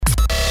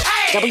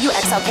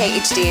WXLK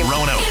HD.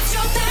 Rono. It's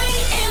your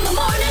thing in the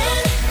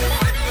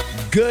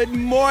morning. Good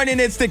morning.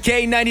 It's the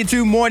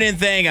K92 Morning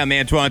Thing. I'm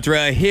Antoine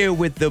Terrell here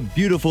with the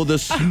beautiful, the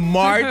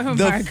smart, Oh,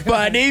 the my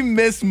funny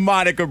Miss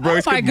Monica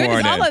Brooks. Oh, my Good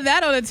goodness. morning. All of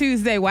that on a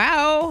Tuesday.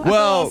 Wow. That's a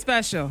Well, little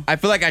special. I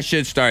feel like I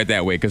should start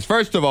that way because,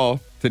 first of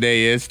all,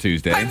 today is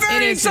Tuesday. I'm very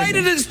It is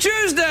excited it's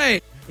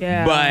Tuesday.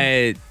 Yeah.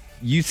 But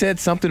you said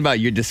something about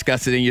you're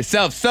disgusted in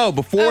yourself. So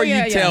before Oh,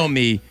 yeah, you tell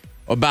me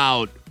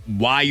about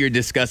why you're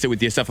disgusted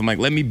with yourself, I'm like,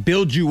 let me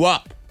build you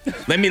up.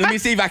 Let me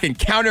see if I can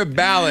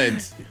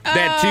counterbalance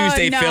that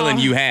Tuesday no. feeling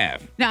you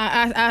have. No,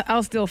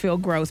 I'll still feel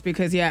gross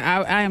because,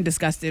 I am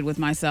disgusted with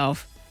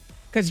myself.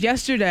 Because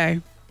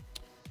yesterday,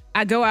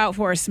 I go out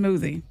for a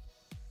smoothie.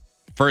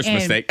 First And-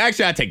 mistake.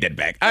 Actually, I take that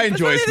back. I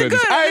enjoy Smoothies are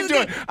smoothies.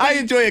 good. I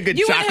enjoy a good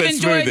You wouldn't chocolate have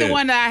enjoyed smoothie. the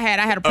one that I had.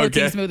 I had a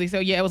protein Okay. smoothie, so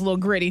yeah, it was a little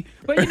gritty.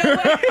 But you know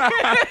what?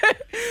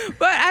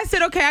 But I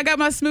said, okay, I got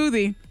my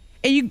smoothie.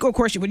 And you, of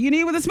course, what do you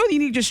need with a smoothie? You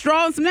need your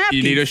straw and some napkins.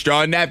 You need a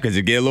straw and napkins.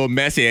 It get a little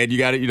messy and you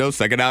got to,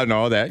 suck it out and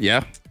all that.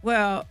 Yeah.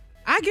 Well,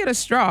 I get a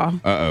straw.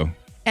 Uh-oh.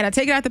 And I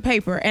take it out the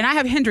paper, and I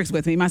have Hendrix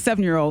with me, my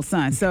 7-year-old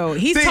son. So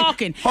he's See,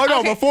 talking. Hold on,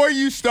 Okay. before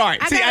you start.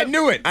 I See, gotta- I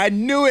knew it. I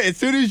knew it. As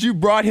soon as you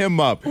brought him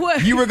up,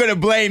 What? you were going to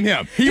blame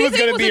him. He was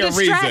going to be a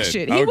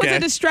distraction. reason. He was a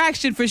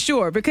distraction for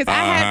sure because I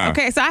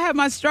had, so I have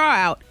my straw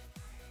out.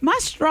 My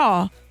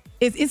straw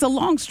it's a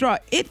long straw.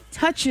 It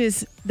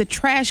touches the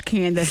trash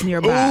can that's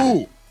nearby.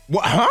 Ooh.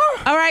 What? Huh?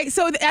 All right,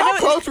 so How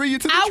close were you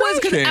to the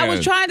trash can? I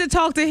was trying to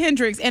talk to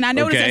Hendrix, and I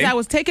noticed Okay. as I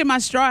was taking my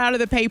straw out of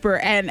the paper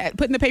and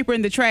putting the paper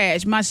in the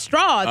trash, my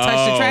straw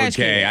touched the trash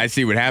okay. can. I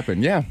see what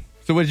happened. Yeah.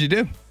 So what did you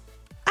do?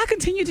 I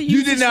continued to use You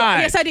the did straw. not.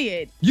 Yes, I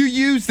did. You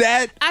used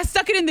that? I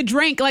stuck it in the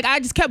drink. Like, I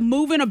just kept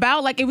moving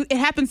about. Like, it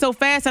happened so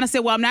fast. And I said,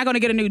 well, I'm not going to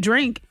get a new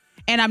drink.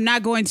 And I'm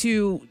not going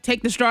to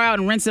take the straw out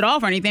and rinse it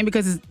off or anything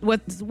because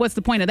what's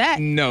the point of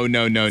that? No.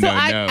 So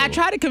I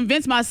tried to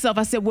convince myself.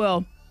 I said,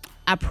 well,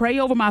 I pray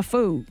over my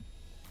food.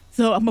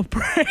 So I'm going to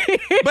pray.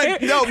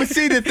 But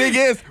see, the thing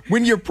is,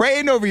 when you're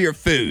praying over your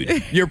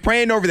food, you're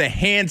praying over the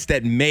hands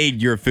that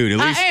made your food.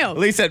 At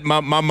least that my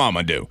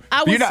mama do.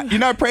 You're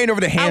not praying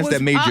over the hands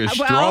that made your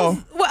straw.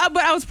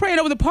 But I was praying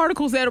over the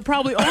particles that are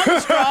probably on the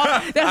straw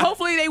that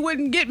hopefully they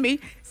wouldn't get me.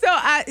 So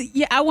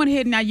I went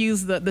ahead and I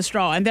used the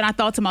straw. And then I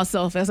thought to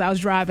myself as I was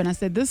driving, I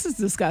said, this is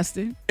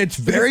disgusting. It's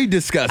very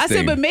disgusting. I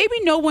said, but maybe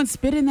no one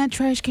spit in that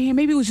trash can.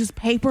 Maybe it was just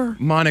paper.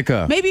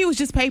 Monica. Maybe it was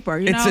just paper.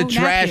 It's a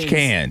trash napkins.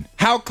 can.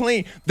 How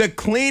clean? The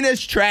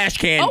cleanest trash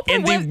can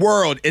in the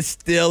world is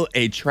still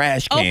a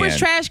trash can. Oprah's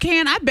trash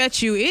can, I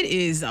bet you it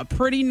is a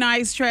pretty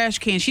nice trash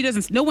can.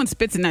 No one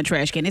spits in that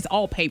trash can. It's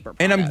all paper.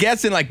 And I'm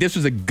guessing like this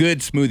was a good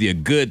smoothie, a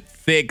good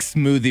thick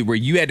smoothie where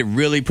you had to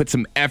really put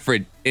some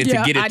effort in to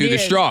get it through the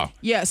straw.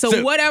 Yeah,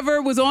 so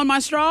whatever was on my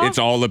straw, It's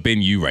all up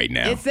in you right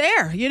now. it's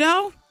there,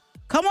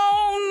 Come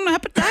on,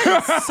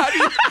 hepatitis.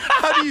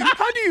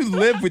 How do you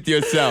live with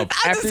yourself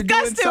I'm after doing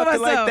disgusted with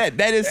something like myself. that?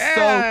 That is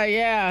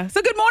Yeah.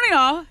 So good morning,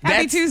 all. Happy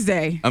That's-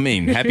 Tuesday. I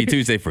mean, happy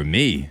Tuesday for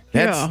me.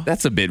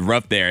 That's a bit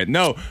rough there.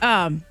 No.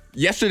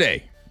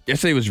 Yesterday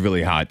was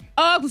really hot.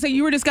 Oh, so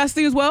you were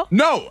disgusting as well?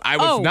 No, I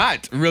was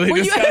not really Were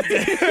you-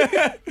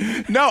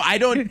 disgusting. No, I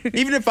don't.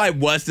 Even if I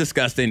was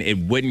disgusting, it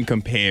wouldn't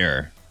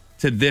compare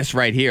to this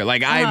right here.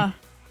 Like I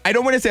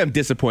don't want to say I'm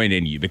disappointed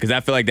in you because I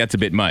feel like that's a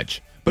bit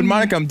much. But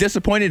Monica, I'm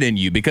disappointed in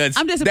you because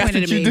I'm disappointed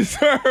that's what in you me.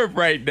 deserve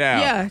right now.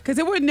 Yeah, because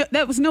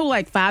that was no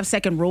like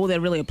 5-second rule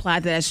that really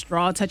applied to that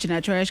straw touching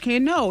that trash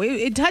can. No,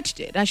 it touched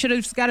it. I should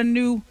have just got a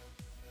new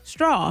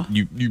straw.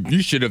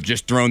 You should have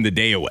just thrown the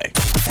day away.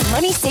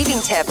 Money saving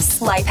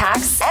tips, life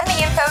hacks, and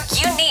the info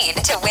you need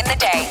to win the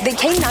day. The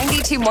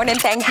K92 Morning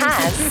Thing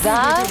has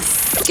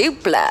the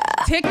scoopla.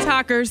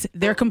 TikTokers,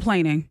 they're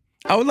complaining.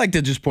 I would like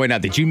to just point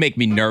out that you make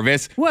me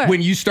nervous What?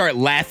 when you start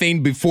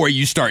laughing before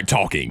you start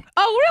talking.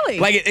 Oh,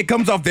 really? Like it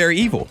comes off very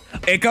evil.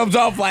 It comes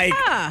off like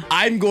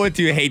I'm going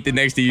to hate the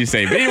next thing you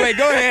say. But anyway,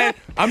 go ahead.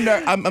 I'm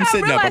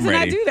sitting up. I'm realizing I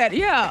ready. do that.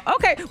 Yeah.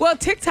 Okay. Well,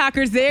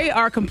 TikTokers, they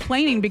are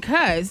complaining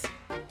because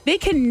they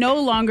can no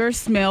longer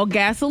smell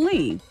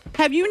gasoline.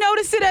 Have you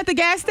noticed it at the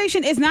gas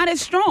station? It's not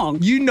as strong.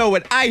 You know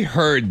what? I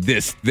heard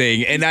this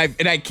thing, and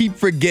I keep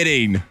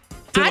forgetting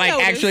to I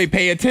noticed. actually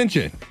pay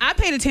attention. I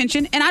paid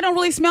attention, and I don't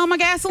really smell my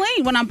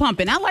gasoline when I'm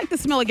pumping. I like the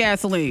smell of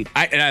gasoline.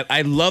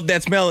 I love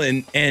that smell,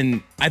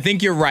 and I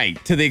think you're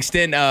right to the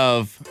extent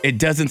of it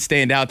doesn't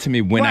stand out to me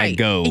when I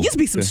go. It used to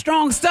be some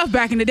strong stuff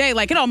back in the day.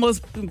 Like, it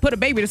almost put a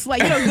baby to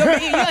sleep. You're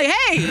like,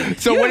 hey.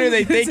 So what are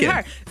they thinking?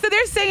 So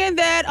they're saying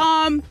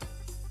that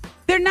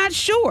they're not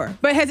sure.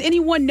 But has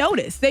anyone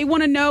noticed? They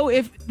want to know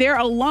if they're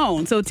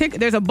alone. So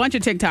there's a bunch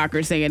of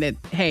TikTokers saying that,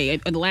 hey,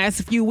 in the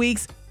last few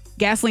weeks,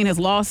 gasoline has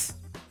lost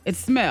its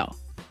smell.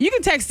 You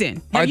can text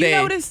in. Have you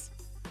noticed?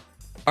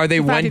 Are they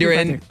 522-522.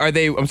 wondering?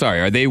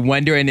 Are they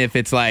wondering if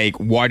it's like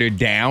watered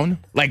down?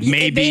 Like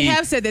maybe They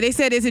have said that. They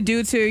said, is it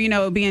due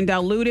to, being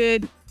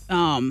diluted?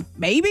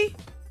 Maybe.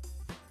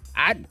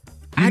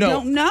 I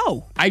don't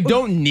know. I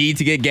don't need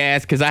to get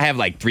gas because I have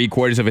like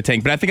 3/4 of a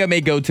tank, but I think I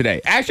may go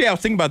today. Actually, I was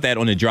thinking about that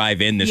on the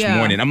drive in this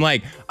morning. I'm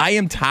like, I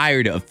am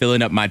tired of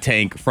filling up my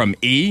tank from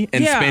E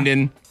and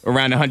spending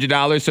around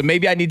 $100. So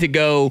maybe I need to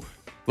go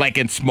like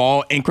in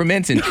small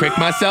increments and trick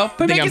myself.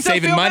 But think make I'm yourself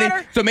saving feel money.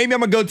 better? So maybe I'm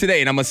going to go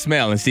today and I'm going to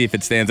smell and see if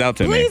it stands out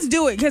to me. Please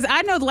do it, because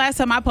I know the last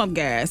time I pumped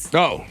gas.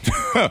 Oh,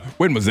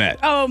 when was that?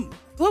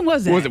 When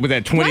was that? Was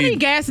that Do I need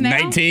gas now?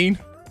 2019?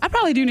 I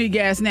probably do need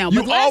gas now.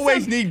 You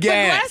always need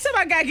gas. But last time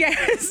I got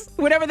gas,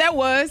 whatever that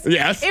was,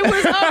 Yes. it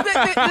was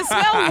the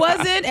smell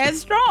wasn't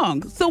as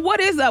strong. So what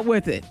is up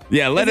with it?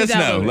 Yeah, let Is us it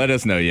know. downloaded? Let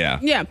us know, yeah.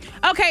 Yeah.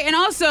 Okay, and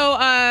also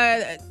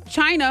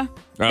China,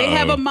 they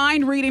have a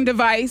mind reading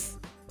device.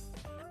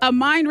 A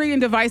mind reading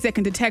device that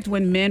can detect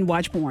when men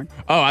watch porn.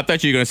 Oh, I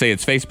thought you were going to say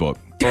it's Facebook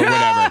or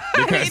whatever.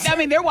 Because I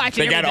mean, they're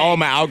watching. they got everything. all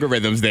my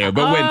algorithms there.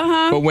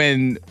 But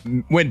when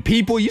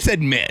people, you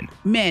said men.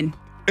 Men.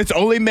 It's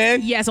only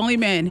men? Yes, only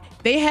men.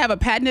 They have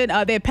patented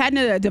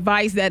a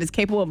device that is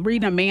capable of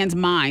reading a man's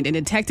mind and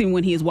detecting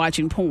when he is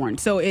watching porn.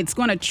 So it's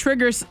going to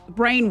trigger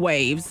brain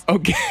waves.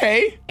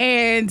 Okay.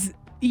 And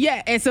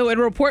so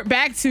it'll report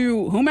back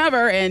to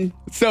whomever. And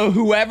So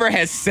whoever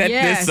has set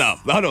Yes. this up.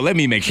 Hold on, let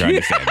me make sure I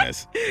understand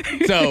this.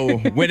 So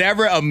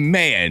whenever a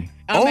man,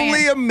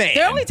 only a man.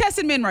 They're only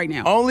testing men right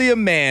now. Only a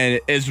man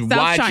is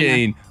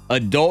watching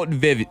adult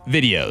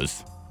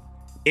videos,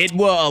 it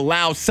will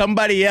allow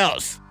somebody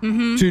else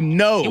to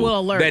know It will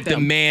alert that the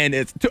them. man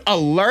is to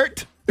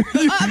alert.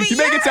 You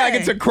make it sound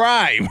like it's a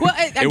crime. Well,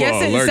 I It guess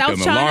will in the alert South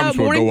them. China Alarms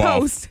will Morning go off.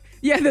 Post.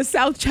 Yeah, the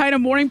South China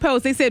Morning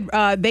Post. They said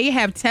they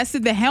have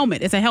tested the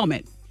helmet. It's a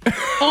helmet.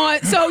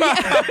 So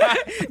yeah,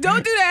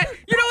 don't do that.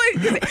 You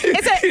know,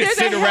 there's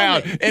Sit a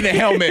around helmet. in a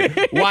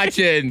helmet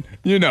watching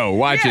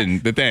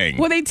the thing.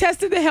 Well, they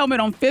tested the helmet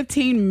on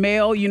 15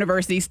 male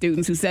university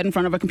students who sat in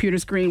front of a computer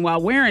screen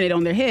while wearing it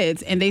on their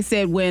heads. And they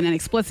said when an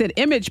explicit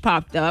image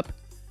popped up,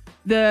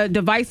 the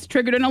device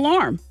triggered an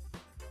alarm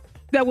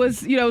that was,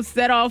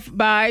 set off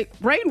by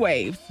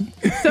brainwaves.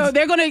 So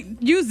they're going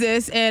to use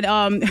this, and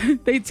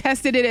they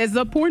tested it as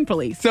the porn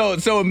police.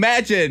 So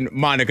imagine,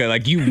 Monica,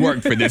 like you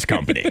work for this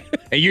company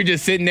and you're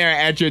just sitting there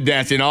at your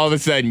desk and all of a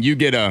sudden you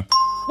get a...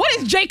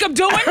 What is Jacob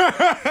doing?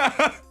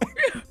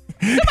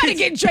 Somebody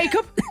get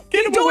Jacob.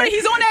 He's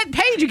on that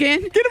page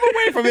again. Get him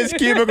away from his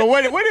cubicle.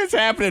 What is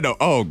happening?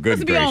 Oh, good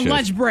Supposed to be gracious. on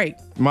lunch break.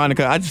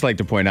 Monica, I'd just like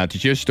to point out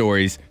that your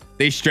stories,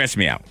 they stress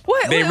me out.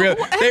 What? They What?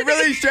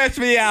 really stress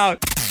me out.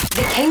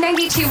 The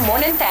K92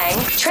 Morning Thang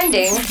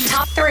trending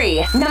top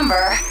 3.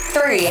 Number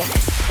 3.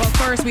 Well,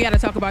 first we got to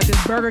talk about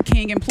this Burger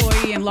King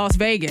employee in Las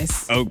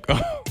Vegas. Oh,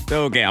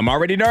 okay. I'm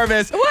already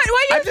nervous. Why are you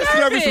I'm just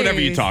nervous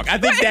whenever you talk. I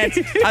think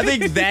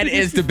that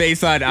is the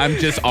baseline. I'm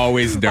just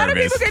always Why do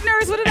nervous. people get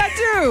nervous? What did I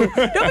do?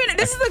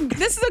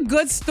 This is a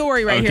good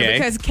story right here, Okay.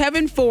 because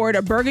Kevin Ford,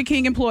 a Burger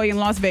King employee in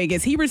Las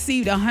Vegas, he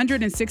received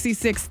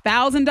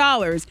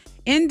 $166,000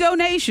 in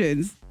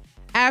donations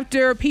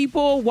after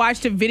people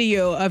watched a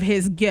video of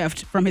his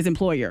gift from his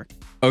employer.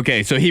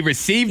 Okay, so he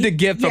received a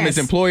gift from his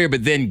Yes. employer,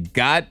 but then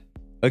got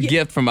a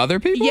gift from other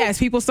people? Yes,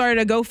 people started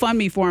a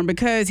GoFundMe for him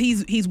because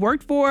he's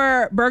worked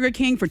for Burger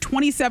King for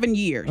 27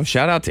 years. Oh,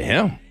 shout out to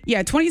him.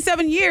 Yeah,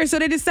 27 years. So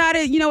they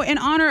decided, in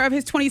honor of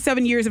his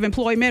 27 years of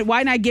employment,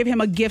 why not give him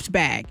a gift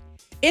bag?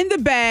 In the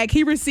bag,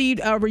 he received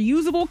a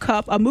reusable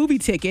cup, a movie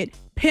ticket,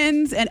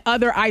 pens, and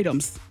other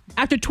items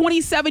after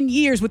 27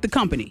 years with the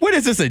company. What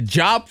is this, a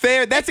job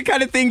fair? That's the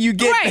kind of thing you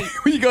get Right.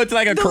 when you go to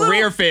like a The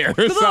career little- fair or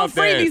the little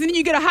something. freebies, and then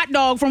you get a hot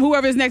dog from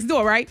whoever is next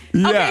door, right?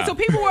 Yeah. Okay, so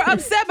people were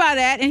upset by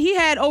that, and he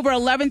had over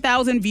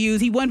 11,000 views.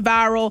 He went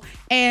viral,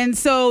 and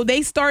so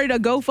they started a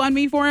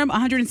GoFundMe for him,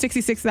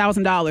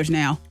 $166,000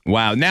 now.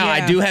 Wow. Now, I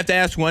Yeah. do have to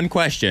ask one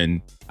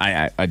question.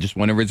 I just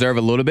want to reserve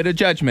a little bit of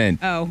judgment.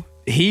 Oh.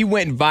 He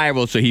went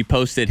viral, so he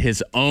posted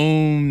his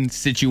own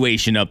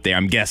situation up there,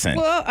 I'm guessing.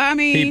 Well, I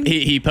mean,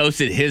 He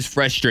posted his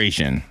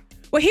frustration.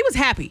 well, he was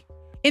happy.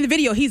 In the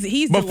video, he's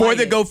Before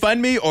the delighted.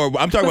 GoFundMe, or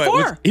I'm talking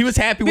Before. about, he was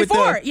happy with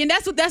Before, the... and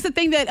that's the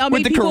thing that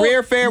With the people,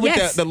 career fair, with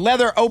yes. the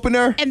leather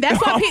opener. And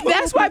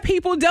that's why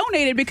people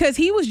donated, because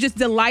he was just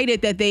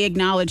delighted that they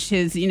acknowledged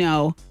his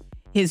being,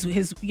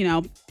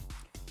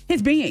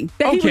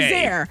 that he was Okay.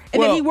 there, and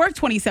Well- that he worked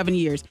 27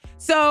 years.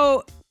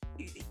 So,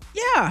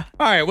 yeah,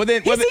 All right, well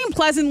then... he seemed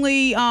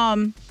pleasantly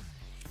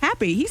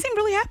happy. He seemed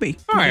really happy.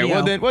 all right,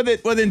 Video.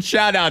 well then,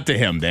 shout out to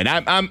him then.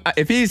 I'm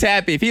if he's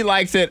happy, if he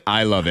likes it,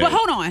 I love it. But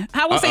hold on,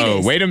 I will say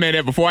this. Wait a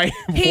minute before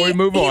we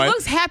move on. He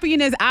looks happy in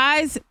his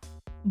eyes,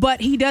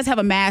 but he does have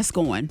a mask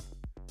on.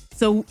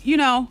 So,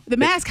 the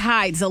mask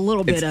hides a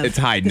little bit of It's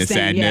hiding the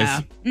sadness.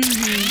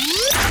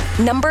 sadness.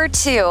 Yeah. Number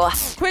 2.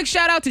 Quick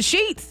shout out to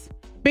Sheetz,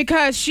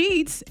 because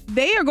Sheetz,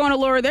 they are going to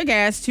lower their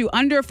gas to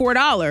under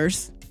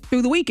 $4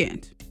 through the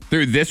weekend.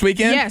 Through this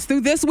weekend? Yes,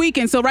 through this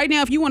weekend. So right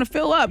now, if you want to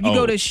fill up, you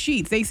go Oh. to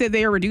Sheetz. They said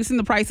they are reducing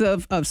the price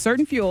of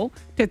certain fuel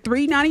to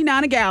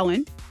 $3.99 a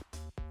gallon.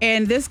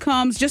 And this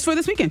comes just for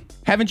this weekend.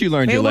 Haven't you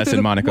learned your Available lesson, through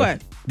the- Monica?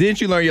 what?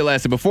 Didn't you learn your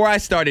lesson? Before I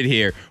started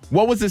here,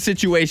 what was the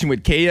situation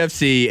with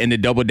KFC and the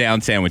Double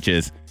Down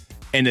sandwiches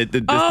and the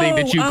thing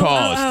that you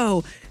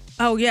caused?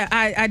 Oh yeah,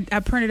 I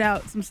printed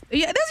out some.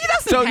 Yeah,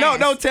 that's So some no,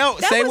 past. say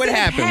That what was in the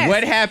happened. past.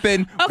 What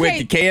happened with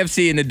the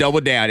KFC and the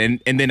Double Down,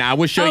 and then I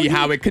will show you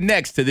how it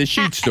connects to the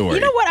shoot story.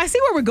 You know what? I see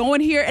where we're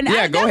going here. And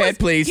Yeah, go ahead,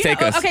 please, you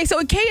take know, us. Okay, so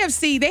at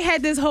KFC they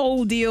had this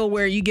whole deal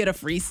where you get a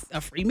free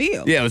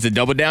meal. Yeah, it was a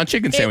Double Down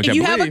chicken sandwich. If I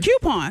you believe. have a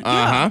coupon.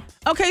 Uh-huh.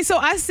 Yeah. Okay, so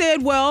I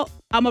said, well,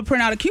 I'm gonna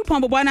print out a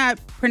coupon, but why not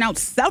print out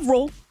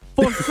several?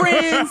 For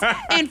friends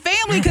and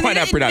family, because Why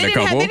not print out a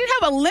couple? They didn't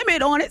have a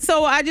limit on it,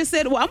 so I just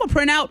said, "Well, I'm gonna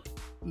print out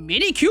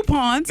many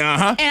coupons, and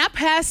I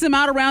passed them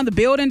out around the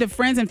building to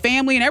friends and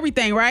family and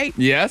everything, right?"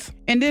 Yes.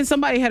 And then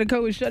somebody had to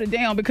go and shut it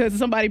down because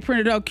somebody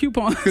printed out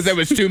coupons. Because there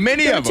was too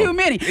many There of were them. too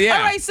many. Yeah.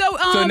 All right, so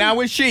now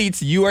with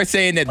Sheets, you are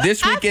saying that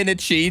this weekend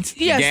at Sheets,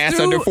 gas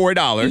through- under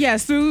 $4.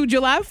 Yes, through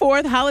July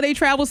 4th, holiday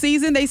travel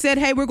season, they said,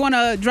 "Hey, we're going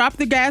to drop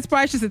the gas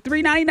prices to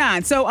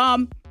 $3.99." So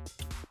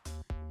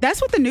that's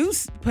what the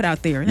news put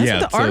out there. That's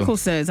what the article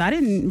says. I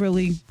didn't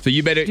really. So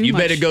you better much.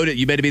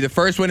 you better be the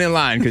first one in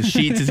line because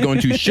Sheets is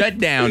going to shut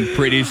down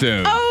pretty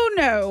soon. Oh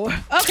no.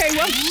 Okay,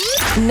 well,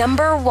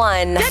 Number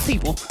 1. dead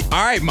people.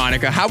 All right,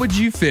 Monica, how would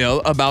you feel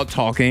about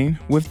talking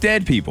with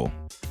dead people?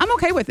 I'm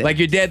okay with it. Like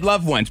your dead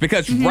loved ones,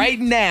 because right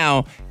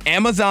now,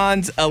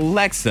 Amazon's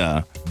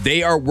Alexa,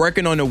 they are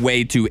working on a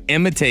way to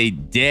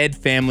imitate dead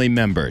family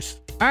members.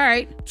 all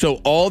right. So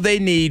all they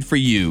need for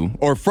you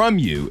or from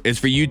you is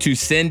for you to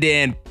send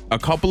in a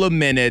couple of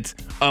minutes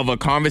of a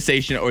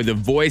conversation or the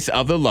voice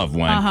of the loved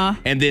one.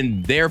 And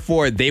then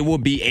therefore they will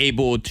be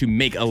able to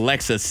make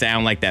Alexa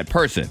sound like that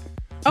person.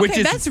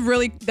 Okay, that's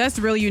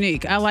really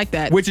unique. I like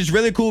that. Which is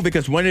really cool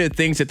because one of the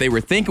things that they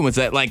were thinking was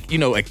that, like, you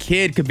know, a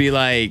kid could be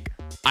like,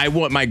 I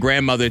want my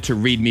grandmother to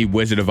read me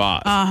Wizard of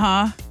Oz.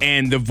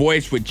 And the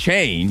voice would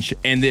change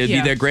and it'd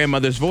be their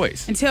grandmother's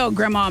voice. Until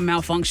grandma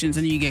malfunctions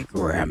and you get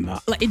grandma.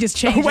 Like, it just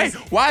changes. Wait,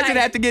 why does it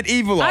have to get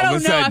evil all I of a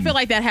don't know. sudden? I feel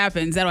like that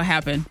happens. That'll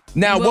happen.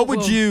 Now, We'll- what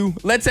would you,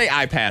 let's say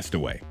I passed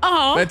away.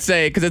 Uh-huh. Let's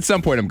say, because at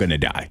some point I'm going to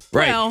die,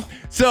 right? Well,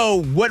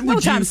 so what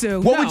would time you,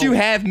 soon, what would no. you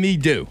have me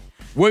do?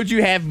 What would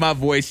you have my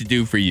voice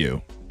do for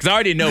you? Because I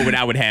already know what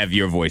I would have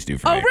your voice do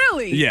for me. Oh,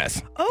 really?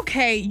 Yes.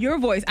 Okay, your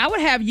voice. I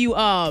would have you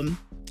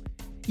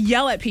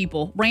yell at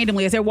people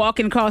randomly as they're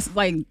walking across,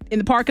 like, in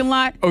the parking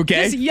lot.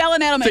 Okay. Just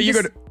yelling at them So and you're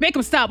just gonna- make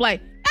them stop,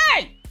 like,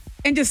 hey!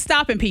 And just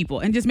stopping people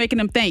and just making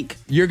them think.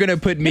 You're going to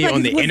put me Like,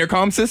 on the was-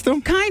 intercom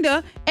system?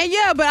 Kinda. And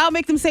yeah, but I'll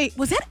make them say,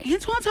 was that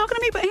Antoine talking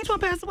to me? But Antoine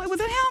passed away. Was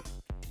that him?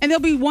 And they'll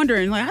be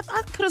wondering, like,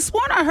 I could have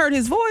sworn I heard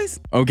his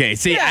voice. Okay,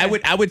 see, Yeah.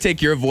 I would take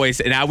your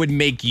voice and I would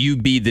make you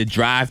be the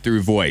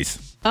drive-through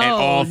voice at Oh,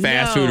 all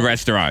fast no. food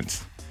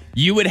restaurants.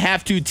 You would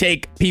have to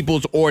take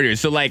people's orders.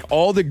 So, like,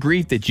 all the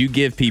grief that you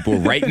give people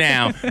right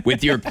now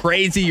with your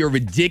crazy, your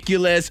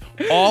ridiculous,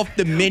 off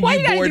the Why menu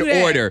you gotta board do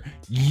that? order,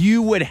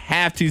 you would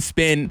have to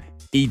spend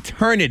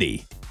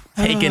eternity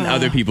taking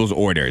other people's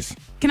orders.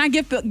 Can I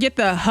get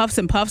the huffs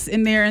and puffs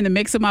in there in the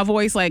mix of my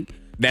voice? Like,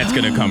 That's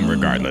gonna come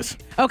regardless.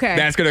 okay.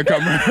 That's gonna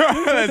come.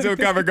 That's gonna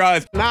come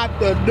regardless. Not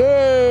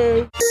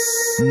today.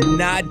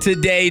 Not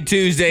today,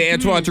 Tuesday.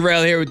 Antoine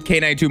Terrell here with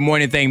K92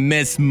 Morning Thing.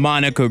 Miss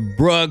Monica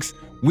Brooks.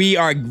 We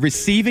are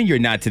receiving your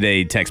Not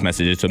Today text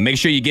messages, so make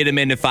sure you get them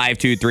into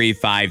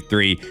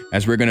 52353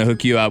 as we're gonna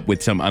hook you up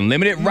with some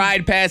unlimited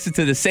ride passes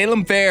to the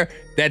Salem Fair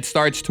that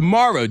starts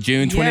tomorrow,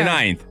 June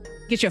 29th.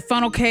 Get your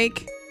funnel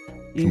cake.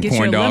 You can get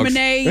corn your dogs.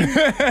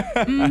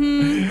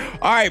 lemonade.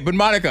 All right, but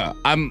Monica,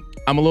 I'm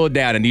a little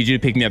down. I need you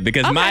to pick me up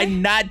because my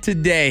not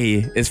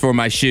today is for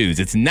my shoes.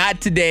 It's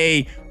not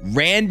today.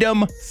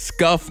 Random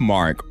scuff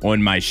mark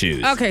on my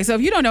shoes. Okay, so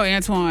if you don't know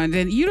Antoine,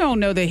 then you don't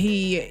know that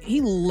he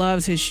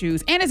loves his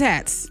shoes and his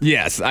hats.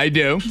 Yes, I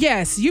do.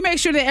 Yes, you make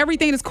sure that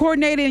everything is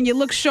coordinated and you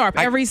look sharp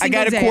every single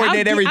gotta day.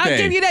 coordinate I'll everything.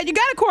 give you that. You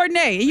got to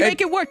coordinate. You And-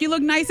 make it work. You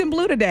look nice and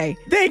blue today.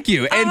 Thank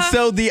you. And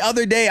so the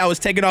other day I was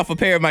taking off a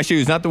pair of my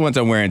shoes, not the ones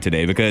I'm wearing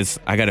today, because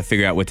I got to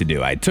figure out what to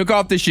do. I took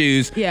off the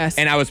shoes. Yes.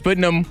 And I was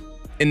putting them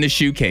in the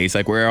shoe case,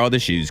 like where all the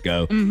shoes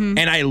go. And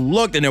I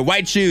looked and they're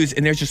white shoes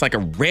and there's just like a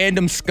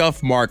random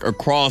scuff mark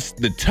across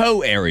the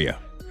toe area.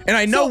 And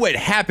I know what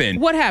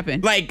happened. What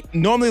happened? Like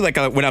normally like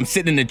when I'm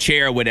sitting in a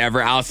chair or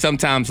whatever, I'll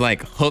sometimes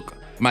like hook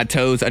my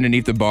toes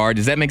underneath the bar.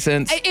 Does that make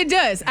sense? It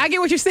does. I get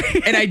what you're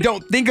saying. And I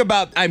don't think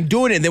about, I'm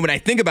doing it. And then when I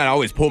think about it, I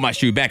always pull my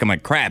shoe back. I'm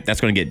like, crap,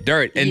 that's going to get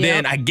dirt. And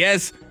then I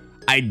guess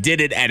I did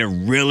it at a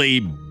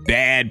really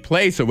bad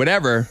place or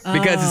whatever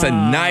because it's a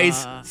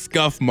nice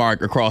scuff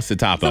mark across the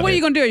top of it. So what are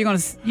you gonna do?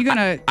 You're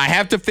gonna. I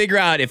have to figure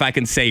out if I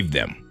can save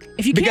them.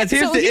 If you can't- because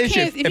here's so the if you issue.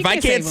 can't- if you If I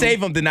can't can't save save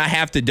them, then I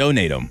have to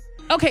donate them.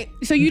 Okay,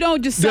 so you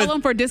don't just sell The-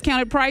 them for a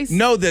discounted price?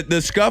 No,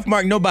 the scuff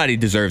mark, nobody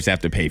deserves to have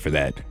to pay for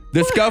that.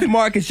 The scuff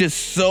mark is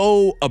just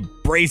so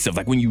abrasive.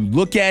 Like when you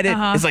look at it,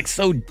 it's like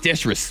so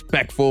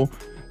disrespectful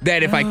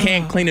that if I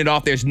can't clean it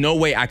off, there's no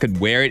way I could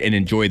wear it and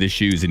enjoy the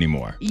shoes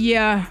anymore.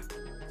 Yeah.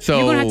 So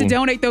You're gonna have to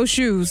donate those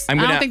shoes. I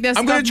don't think that's.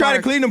 I'm gonna scuff try to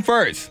mark. clean them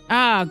first.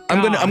 Ah,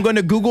 God. I'm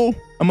gonna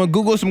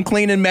Google some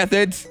cleaning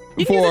methods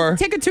You can for.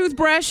 just take a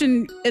toothbrush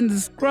and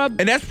scrub.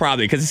 And that's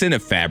probably because it's in a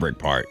fabric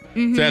part.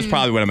 So that's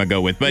probably what I'm gonna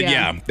go with. But Yeah.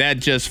 yeah, that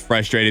just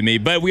frustrated me.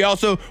 But we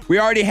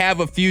already have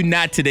a few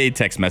not today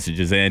text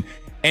messages in.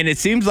 And it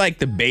seems like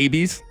the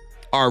babies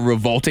are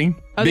revolting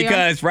they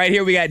because right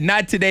here we got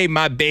not today,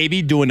 my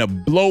baby doing a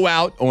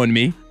blowout on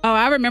me. Oh,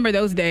 I remember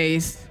those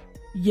days.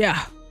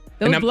 Yeah.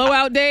 Those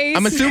blowout days.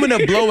 I'm assuming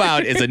a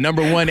blowout is a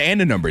number 1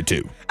 and a number 2.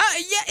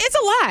 Yeah, it's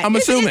a lot. I'm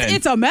assuming.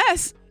 It's a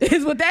mess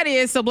is what that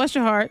is. So bless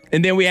your heart.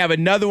 And then we have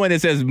another one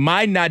that says,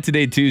 my not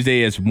today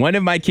Tuesday is one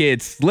of my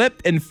kids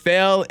slipped and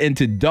fell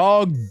into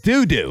dog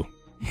doo-doo.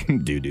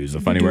 Doo-doo is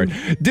a funny word.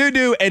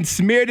 Doo-doo and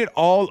smeared it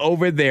all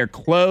over their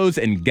clothes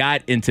and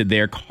got into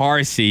their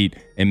car seat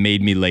and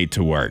made me late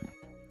to work.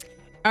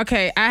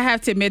 Okay, I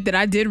have to admit that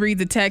I did read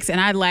the text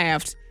and I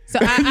laughed. So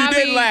I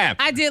did laugh.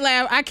 I did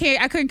laugh. I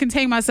couldn't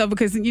contain myself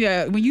because when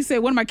you said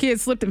one of my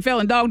kids slipped and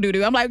fell in dog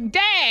doo-doo, I'm like,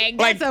 dang,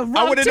 that's a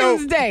rough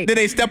Tuesday. Did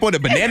they step on a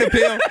banana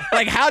peel?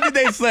 Like, how did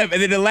they slip? And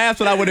then the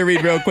last one I want to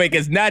read real quick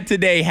is not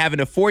today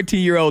having a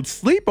 14-year-old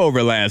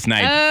sleepover last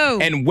night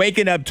and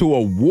waking up to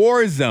a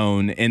war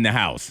zone in the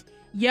house.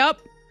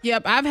 Yep.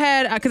 I've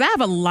had, because I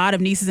have a lot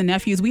of nieces and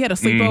nephews. We had a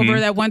sleepover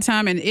that one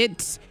time and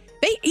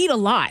they eat a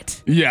lot.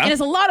 Yeah. And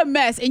it's a lot of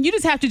mess. And you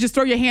just have to just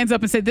throw your hands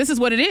up and say, this is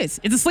what it is.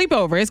 It's a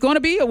sleepover. It's going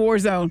to be a war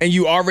zone. And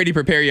you already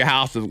prepare your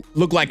house to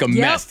look like a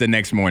mess the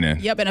next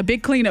morning. Yep. And a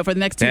big cleanup for the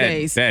next 2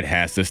 days. That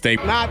has to stay.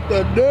 Not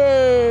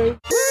today.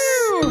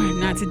 Woo,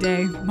 not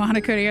today.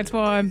 Monica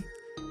and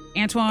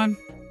Antoine,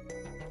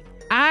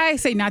 I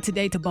say not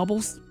today to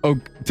Bubbles. Oh,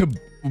 to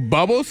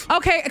Bubbles?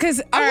 Okay,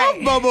 because I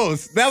love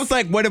Bubbles. That was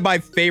like one of my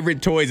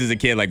favorite toys as a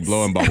kid, like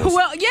blowing bubbles.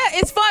 Well, yeah,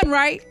 it's fun,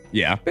 right?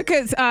 Yeah.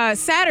 Because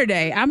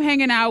Saturday, I'm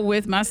hanging out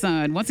with my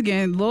son. Once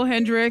again, Lil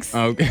Hendrix.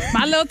 Okay.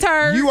 My little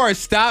turd.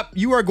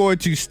 You are going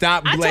to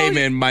stop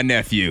blaming my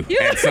nephew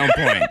at some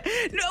point.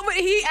 No,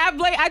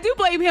 but I do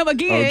blame him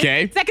again.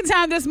 Okay. Second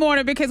time this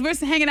morning because we're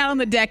hanging out on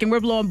the deck and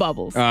we're blowing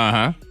bubbles.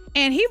 Uh-huh.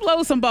 And he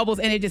blows some bubbles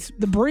and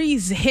the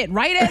breeze hit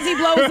right as he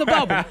blows the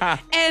bubble.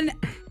 And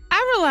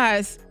I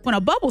realized when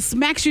a bubble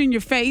smacks you in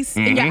your face,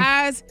 in your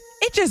eyes,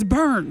 it just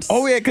burns.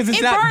 Oh, yeah, because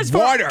it's not burns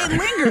water. It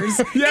lingers.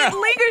 Yeah. It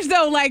lingers,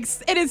 though. Like,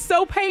 it is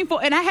so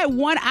painful. And I had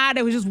one eye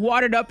that was just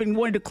watered up and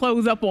wanted to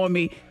close up on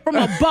me from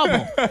a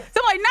bubble. So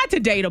I'm like, not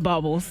today, the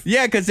bubbles.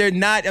 Yeah, because they're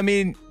not,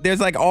 there's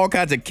like all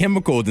kinds of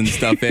chemicals and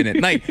stuff in it.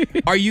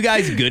 Like, are you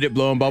guys good at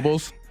blowing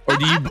bubbles? Or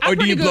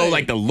do you blow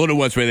like the little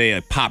ones where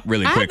they pop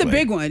really quickly? I have the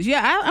big ones.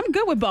 Yeah, I'm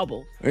good with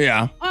bubbles.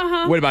 Yeah.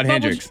 Uh-huh. What about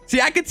Bubbles. Hendrix?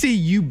 See, I could see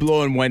you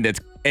blowing one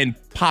and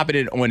popping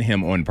it on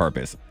him on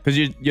purpose because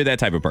you're that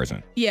type of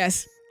person.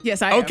 Yes,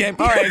 I am. Okay,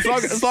 all right.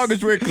 As long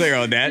as we're clear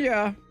on that.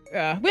 Yeah.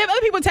 We have other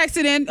people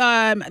texted in.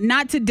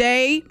 Not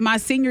today. My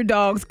senior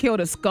dogs killed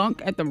a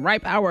skunk at the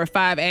ripe hour of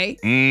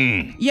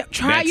 5A. Yep.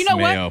 that You know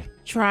smell. what?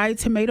 Try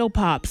tomato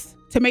pops.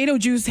 Tomato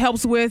juice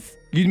helps with.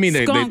 You mean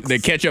skunks. the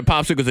ketchup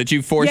popsicles that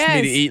you forced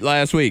me to eat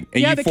last week,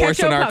 and you the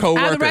forced on ketchup our pops. I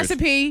have coworkers? the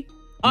recipe.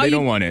 They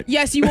don't want it.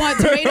 Yes, you want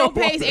tomato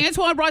paste.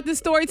 Antoine brought this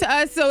story to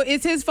us, so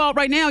it's his fault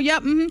right now.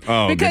 Yep. Mm-hmm.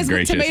 Oh, because good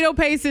with gracious. tomato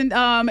paste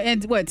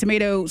and what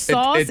tomato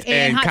sauce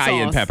and hot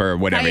cayenne sauce. pepper or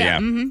whatever. Yeah.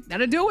 Mm-hmm.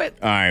 That'll do it.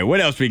 All right.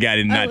 What else we got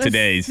in not Let's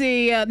today's?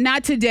 See,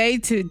 not today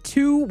to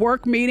 2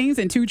 work meetings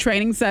and 2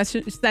 training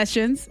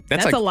sessions.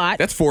 That's like, a lot.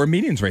 That's 4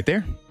 meetings right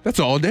there. That's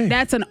all day.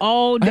 That's an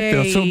all day.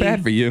 I feel so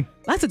bad for you.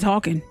 Lots of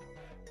talking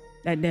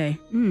that day.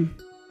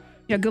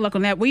 Yeah, good luck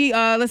on that.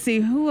 Let's see,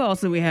 who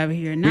else do we have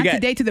here? Not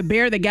today to the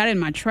bear that got in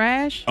my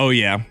trash. Oh,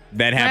 yeah.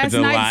 That happens Last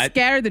a night, lot.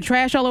 Scattered the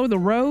trash all over the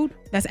road.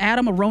 That's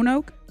Adam of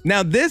Roanoke.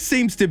 Now, this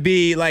seems to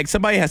be like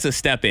somebody has to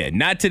step in.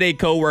 Not today,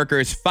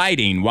 coworkers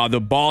fighting while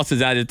the boss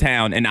is out of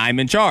town and I'm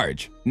in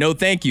charge. No,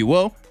 thank you.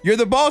 Well, you're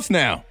the boss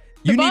now.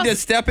 You need to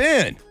step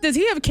in. Does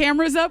he have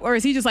cameras up, or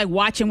is he just like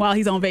watching while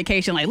he's on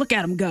vacation? Like, look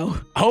at him go.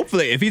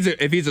 Hopefully, if he's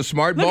a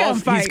smart Look at him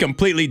boss, fight. he's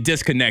completely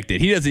disconnected.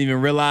 He doesn't even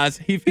realize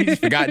he's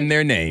forgotten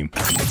their name.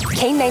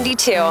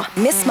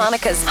 K92, Miss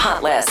Monica's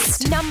Hot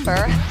List.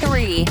 Number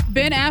 3.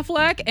 Ben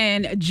Affleck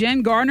and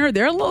Jen Gardner,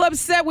 they're a little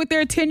upset with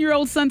their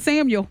 10-year-old son,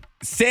 Samuel.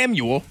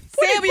 Samuel.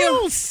 What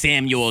did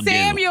Samuel do?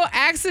 Samuel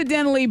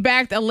accidentally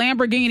backed a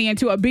Lamborghini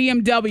into a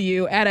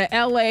BMW at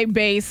a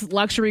LA-based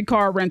luxury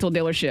car rental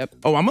dealership.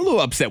 Oh, I'm a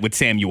little upset with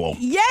Samuel.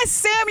 Yes,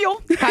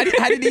 Samuel. How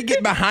did he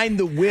get behind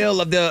the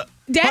wheel of the...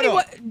 Daddy,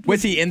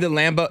 was he in the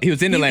Lambo? He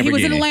was in the Lamborghini. He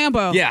was in the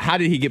Lambo. Yeah, how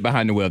did he get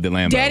behind the wheel of the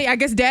Lambo? I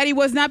guess Daddy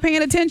was not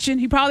paying attention.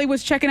 He probably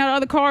was checking out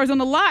other cars on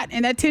the lot,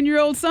 and that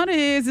 10-year-old son of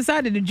his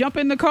decided to jump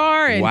in the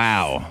car. And,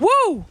 wow.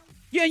 Woo!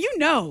 Yeah, you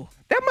know.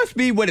 That must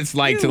be what it's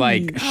like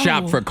to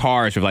shop for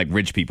cars with like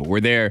rich people. Where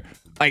they're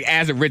like,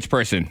 as a rich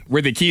person,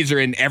 where the keys are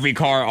in every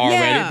car already.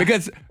 Yeah.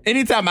 Because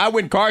anytime I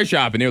went car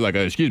shopping, they were like,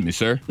 excuse me,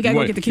 sir. We gotta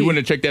go get the key. You want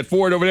to check that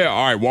Ford over there?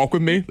 All right, walk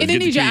with me. Let's And they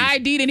get need the your keys.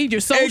 ID. They need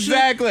your social.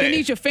 Exactly. They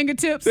need your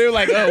fingertips. They were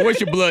like, oh,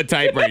 what's your blood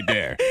type right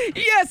there?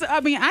 Yes,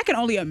 I mean, I can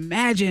only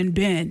imagine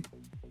Ben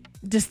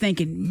just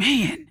thinking,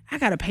 man, I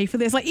got to pay for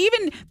this. Like,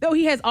 even though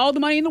he has all the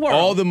money in the world.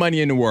 All the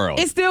money in the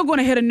world. It's still going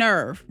to hit a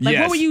nerve. Like,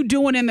 Yes. what were you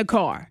doing in the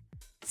car?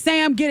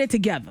 Sam, get it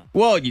together.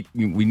 Well,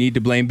 we need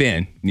to blame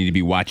Ben. You need to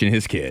be watching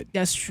his kid.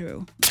 That's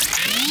true.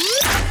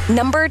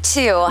 Number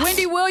 2.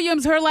 Wendy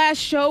Williams, her last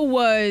show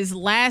was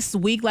last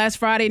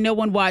Friday. No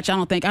one watched. I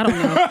don't know.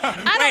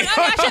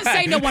 I shouldn't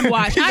say no one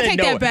watched. I take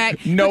that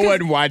back. No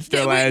one watched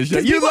her last show.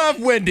 You love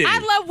Wendy. I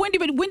love Wendy,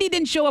 but Wendy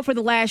didn't show up for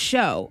the last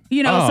show.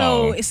 You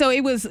know, so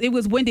it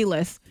was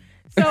Wendy-less.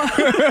 So,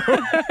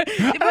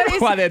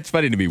 why that's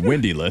funny to me,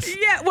 Wendy-less.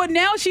 Yeah, well,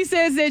 now she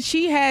says that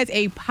she has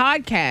a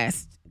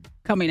podcast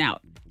coming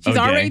out. She's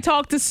Okay. already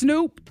talked to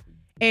Snoop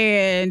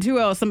and who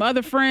else? Some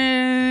other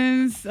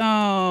friends.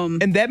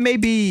 And that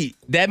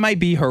might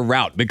be her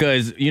route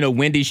because,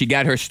 Wendy, she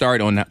got her start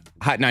on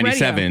Hot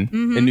 97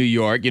 in New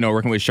York,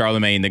 working with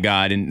Charlamagne the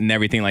God and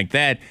everything like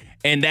that.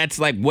 And that's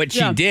like what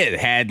she did,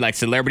 had like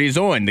celebrities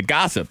on, the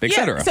gossip,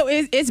 etc. So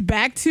it's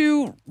back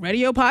to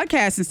radio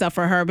podcasts and stuff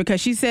for her because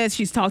she says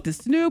she's talked to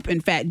Snoop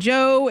and Fat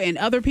Joe and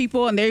other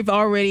people, and they've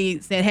already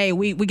said, hey,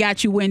 we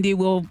got you, Wendy.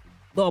 We'll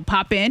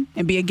pop in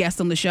and be a guest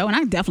on the show. And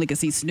I definitely could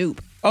see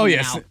Snoop. Oh,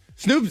 yes.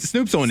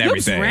 Snoop's on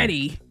everything.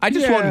 Ready. I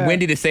just want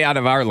Wendy to stay out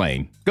of our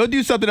lane. Go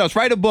do something else.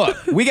 Write a book.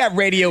 We got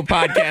radio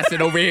podcasting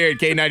over here at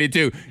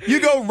K92. You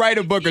go write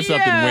a book or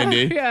something,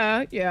 Wendy.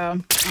 Yeah.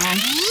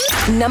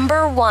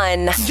 Number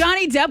 1.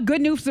 Johnny Depp,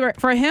 good news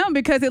for him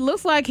because it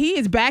looks like he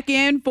is back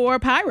in for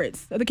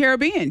Pirates of the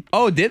Caribbean.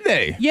 Oh, did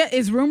they? Yeah,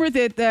 it's rumored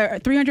that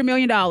the $300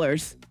 million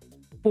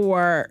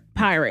for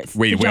Pirates.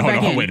 Wait, hold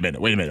on. Wait a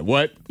minute.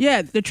 What?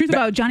 Yeah, the truth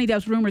about Johnny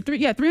Depp's rumored.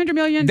 $300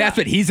 million. That's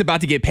what he's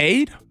about to get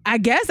paid? I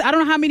guess. I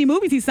don't know how many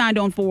movies he signed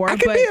on for. I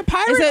could be a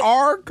pirate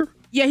arc.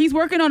 Yeah, he's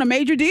working on a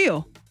major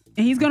deal.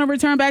 And he's going to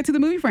return back to the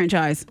movie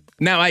franchise.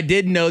 Now, I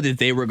did know that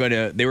they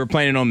were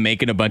planning on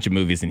making a bunch of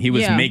movies, and he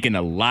was making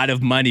a lot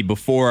of money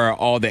before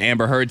all the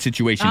Amber Heard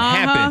situation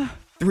happened.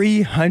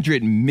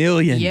 $300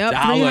 million. Yep,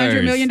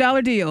 $300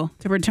 million deal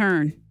to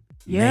return.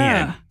 Yeah.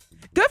 Man.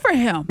 Good for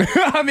him.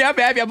 I mean, I'm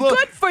happy.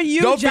 Good for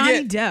you,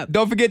 Johnny Depp.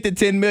 Don't forget the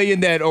 $10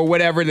 million or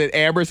whatever that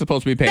Amber's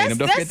supposed to be paying him.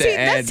 Don't forget to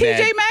add that's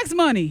TJ Maxx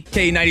money.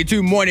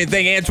 K92 Morning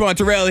Thing. Antoine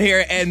Terrell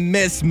here and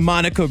Miss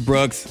Monica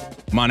Brooks.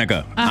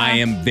 Monica, I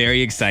am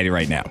very excited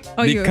right now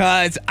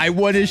because I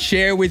want to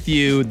share with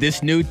you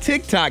this new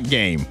TikTok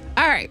game.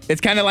 All right. It's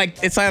kind of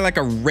like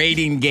a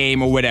rating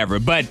game or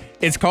whatever, but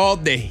it's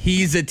called the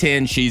He's a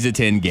 10, She's a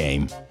 10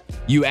 game.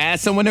 You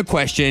ask someone a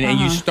question and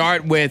you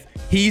start with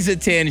he's a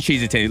 10,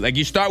 she's a 10. Like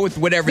you start with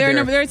whatever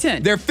their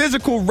 10. Their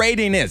physical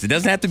rating is. It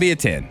doesn't have to be a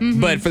 10,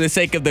 but for the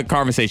sake of the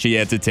conversation,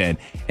 it's a 10.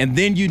 And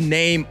then you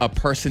name a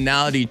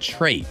personality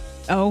trait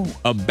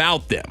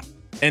about them.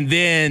 And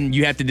then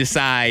you have to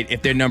decide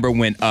if their number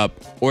went up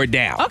or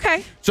down.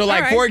 Okay. So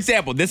for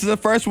example, this is the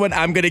first one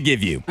I'm going to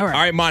give you. All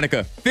right,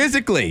 Monica.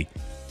 Physically,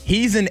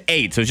 he's an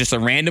 8. So it's just a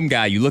random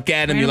guy. You look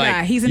at him, you're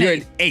like, you're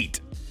an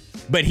 8.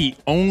 But he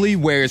only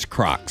wears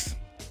Crocs.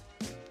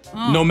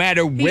 No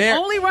matter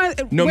where,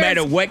 no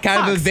matter what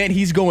kind of event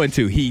he's going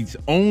to, he's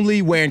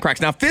only wearing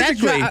Crocs. Now,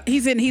 physically,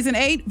 he's an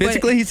 8.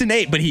 Physically, he's an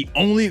 8, but he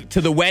only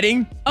to the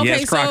wedding. Okay, he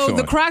has Crocs so on.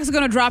 the Crocs are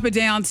gonna drop it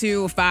down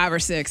to 5 or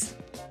 6.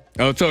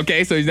 Oh, it's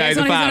okay. So he's not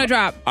even 5. He's gonna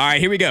drop. All right,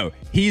 here we go.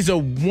 He's a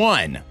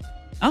 1.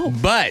 Oh,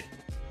 but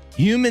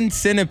Human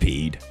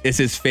Centipede is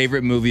his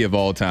favorite movie of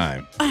all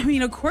time. I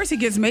mean, of course, he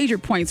gets major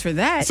points for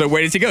that. So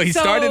where does he go? He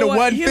started a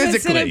 1 Human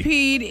physically.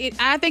 Centipede,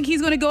 I think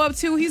he's gonna go up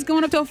to. He's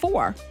going up to a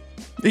 4.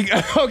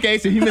 Okay,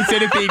 so Human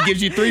Centipede gives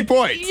you 3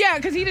 points. Yeah,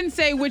 because he didn't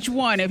say which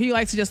one. If he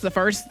likes just the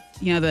first,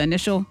 the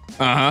initial.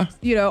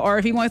 Or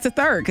if he wants a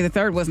third, because the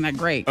third wasn't that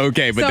great.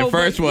 Okay, but the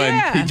first one,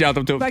 he jumped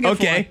up to.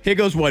 Okay, here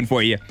goes one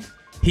for you.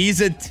 He's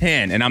a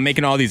 10, and I'm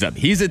making all these up.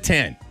 He's a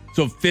 10.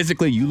 So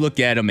physically, you look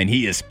at him, and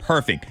he is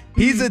perfect.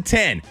 He's a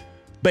 10,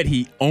 but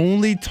he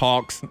only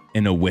talks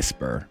in a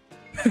whisper.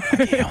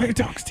 Like he only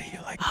talks to you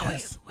like this.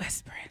 Always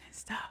whispering and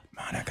stuff.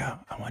 Monica,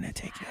 I want to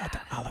take you out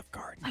to Olive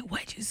Garden. Like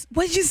what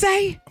did you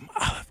say?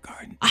 Olive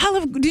Garden.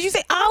 Olive? Did you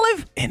say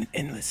olive? In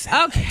the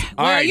South. Okay.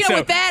 All right. So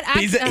with that,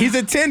 he's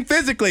a 10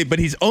 physically, but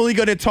he's only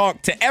going to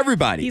talk to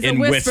everybody he's in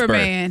a whisper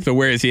man. So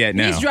where is he at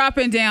now? He's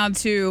dropping down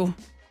to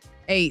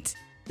 8.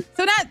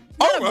 So not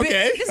a big,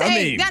 okay. Just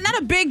 8.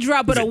 Not a big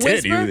drop, but a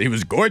whisper. He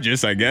was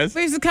gorgeous, I guess.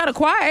 But he's kind of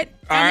quiet.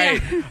 All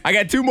right. I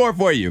got 2 more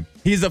for you.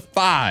 He's a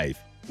 5.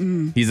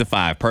 He's a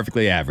 5,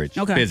 perfectly average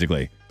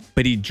physically.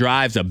 But he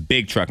drives a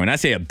big truck. When I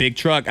say a big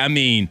truck, I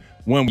mean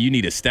one you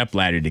need a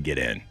stepladder to get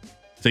in.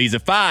 So he's a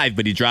 5,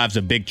 but he drives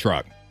a big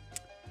truck.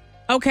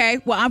 Okay.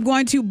 Well, I'm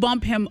going to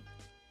bump him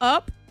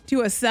up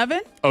to a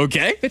 7.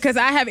 Okay. Because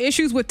I have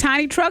issues with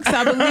tiny trucks.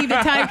 I believe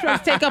that tiny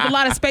trucks take up a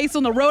lot of space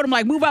on the road. I'm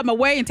like, move out my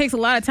way, and it takes a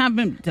lot of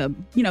time to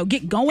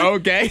get going.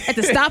 Okay. At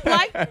the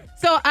stoplight.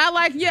 So I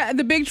like,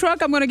 the big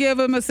truck, I'm going to give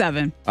him a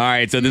 7. All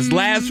right. So this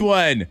last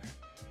one,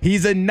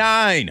 he's a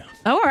 9.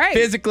 Oh, all right.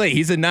 Physically,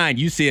 he's a 9.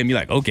 You see him, you're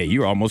like, okay,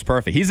 you're almost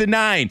perfect. He's a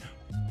 9,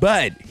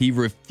 but he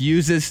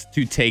refuses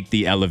to take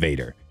the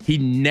elevator. He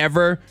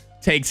never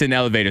takes an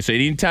elevator. So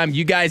anytime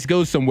you guys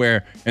go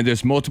somewhere and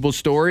there's multiple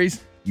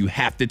stories, you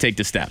have to take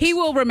the steps. He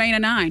will remain a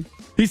 9.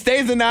 He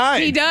stays a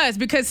 9. He does,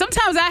 because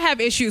sometimes I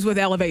have issues with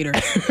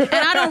elevators and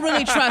I don't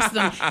really trust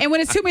them. And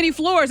when it's too many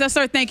floors, I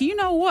start thinking, you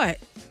know what?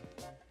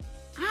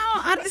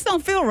 I just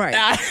don't feel right.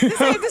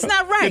 This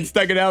not right. Get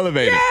stuck in the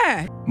elevator.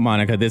 Yeah.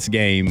 Monica, this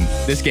game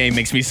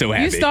makes me so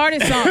happy. You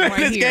started something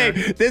right here.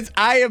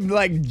 I am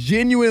like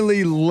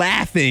genuinely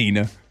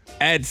laughing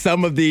at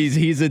some of these.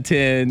 He's a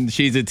 10,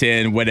 she's a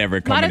 10,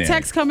 whatever. A lot of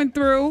texts coming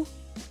through.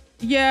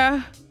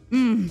 Yeah. All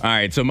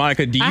right, so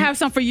Monica, I have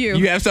some for you.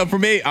 You have some for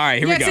me? All right,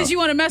 here we go. Since you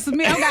want to mess with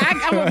me,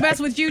 I will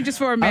mess with you just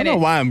for a minute. I don't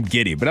know why I'm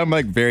giddy, but I'm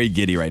like very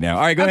giddy right now.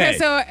 All right, go ahead. Okay,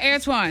 so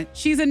Antoine,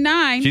 she's a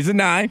 9. She's a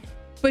 9.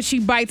 But she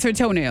bites her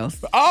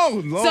toenails.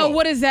 Oh, Lord. So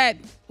what does that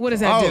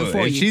do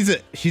for you? She's a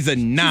 9. She's a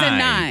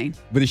 9.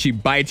 But she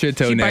bites her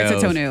toenails. She bites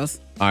her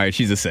toenails. All right,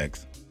 she's a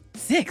 6.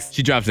 6?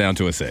 She drops down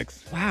to a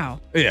 6. Wow.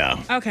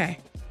 Yeah. Okay.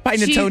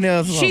 Biting the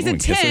toenails. She's a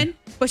 10,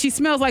 but she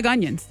smells like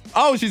onions.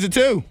 Oh, she's a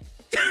 2.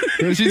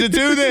 She's a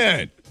 2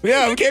 then.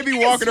 Yeah, we can't be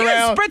walking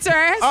around. Spritz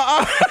her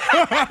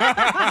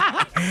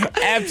ass.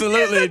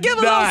 Absolutely give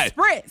a not.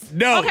 little spritz.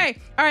 No. Okay.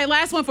 All right,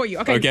 last one for you.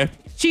 Okay.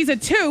 She's a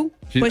 2,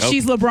 but oh.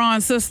 she's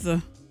LeBron's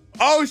sister.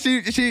 Oh, she.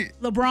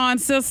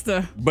 LeBron's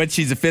sister. But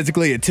she's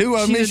physically a 2.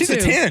 I mean, she's a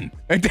 2. 10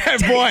 at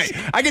that point.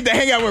 I get to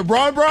hang out with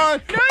Bron. No,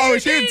 Oh,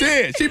 she's a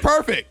 10. She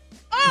perfect.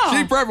 Oh.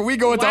 She perfect. We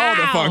go into all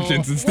the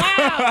functions and stuff.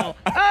 Wow.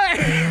 All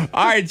right.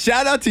 All right.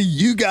 Shout out to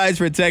you guys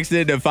for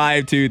texting to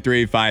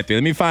 52353.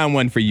 Let me find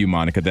one for you,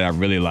 Monica, that I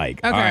really like.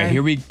 Okay. All right.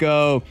 Here we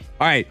go.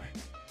 All right.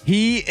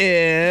 He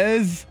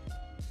is.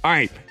 All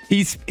right.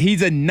 He's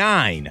a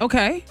 9.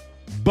 Okay.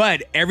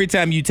 But every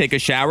time you take a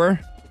shower,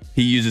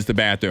 he uses the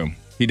bathroom.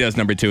 He does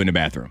number 2 in the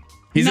bathroom.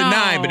 He's a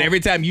 9, but every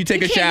time you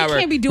take a shower, you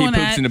can't be doing he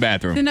poops that. in the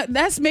bathroom. Then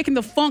that's making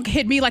the funk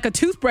hit me like a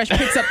toothbrush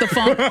picks up the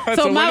funk.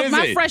 So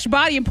my fresh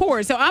body and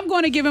pores. So I'm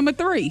going to give him a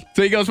 3.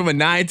 So he goes from a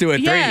 9 to a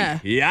 3. Yeah.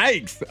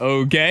 Yikes.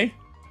 Okay.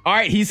 All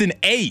right. He's an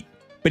 8,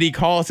 but he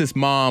calls his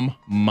mom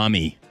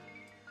Mummy.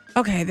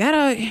 Okay,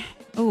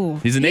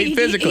 He's an 8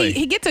 physically.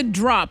 He gets a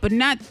drop, but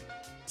not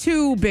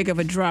too big of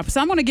a drop.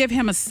 So I'm going to give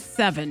him a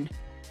 7.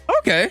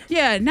 Okay.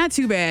 Yeah, not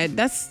too bad.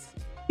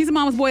 He's a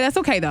mama's boy. That's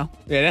okay though.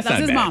 Yeah, that's not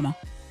his bad. mama.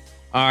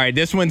 All right.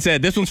 This one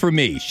said, this one's for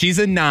me. She's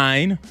a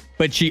 9,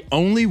 but she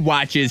only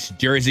watches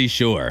Jersey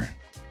Shore.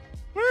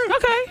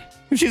 Okay.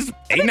 She's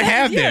 8.5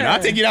 then. yeah.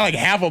 I'll take you down like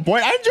half a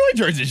point. I enjoy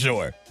Jersey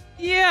Shore.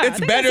 Yeah. It's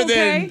better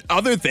than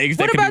other things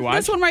that What can be about watched.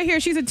 this one right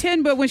here? She's a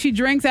 10, but when she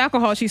drinks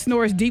alcohol, she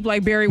snores deep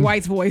like Barry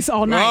White's voice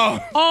all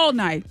night. Oh. All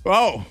night.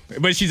 Oh,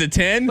 but she's a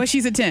 10? But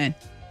she's a 10.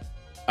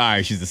 All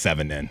right, she's a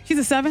 7 then. She's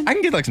a 7? I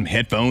can get like some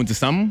headphones or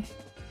something.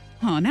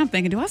 Oh, now I'm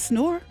thinking, do I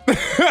snore?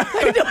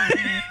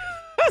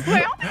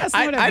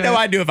 I know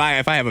I do if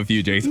I have a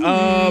few drinks.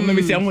 Let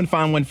me see. I'm gonna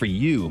find one for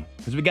you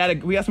because we got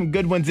some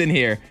good ones in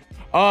here.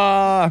 I'm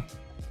I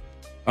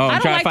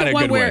don't trying like to find the a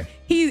one good where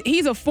one.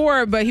 he's a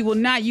 4, but he will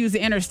not use the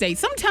interstate.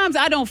 Sometimes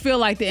I don't feel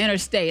like the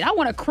interstate. I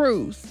want to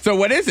cruise. So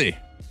what is he?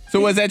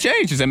 So what does that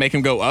change? Does that make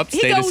him go up?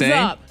 Stay the same?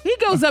 Up. He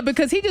goes up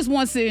because he just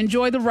wants to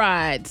enjoy the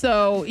ride.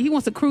 So he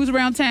wants to cruise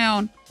around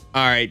town.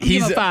 All right,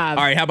 Give him a 5.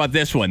 All right, how about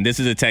this one? This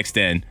is a text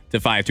in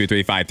to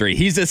 52353.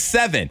 He's a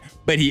 7,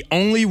 but he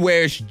only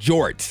wears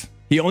jorts.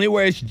 He only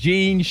wears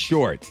jean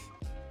shorts.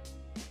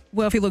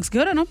 Well, if he looks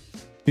good in them.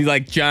 He's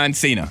like John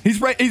Cena. He's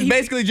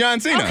basically John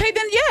Cena. Okay,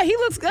 then yeah, he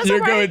looks. That's You're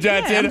all right. good with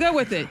John Cena? I'm good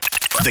with it.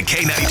 The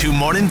K92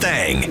 Morning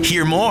Thang.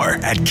 Hear more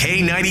at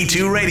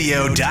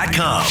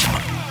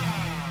K92Radio.com.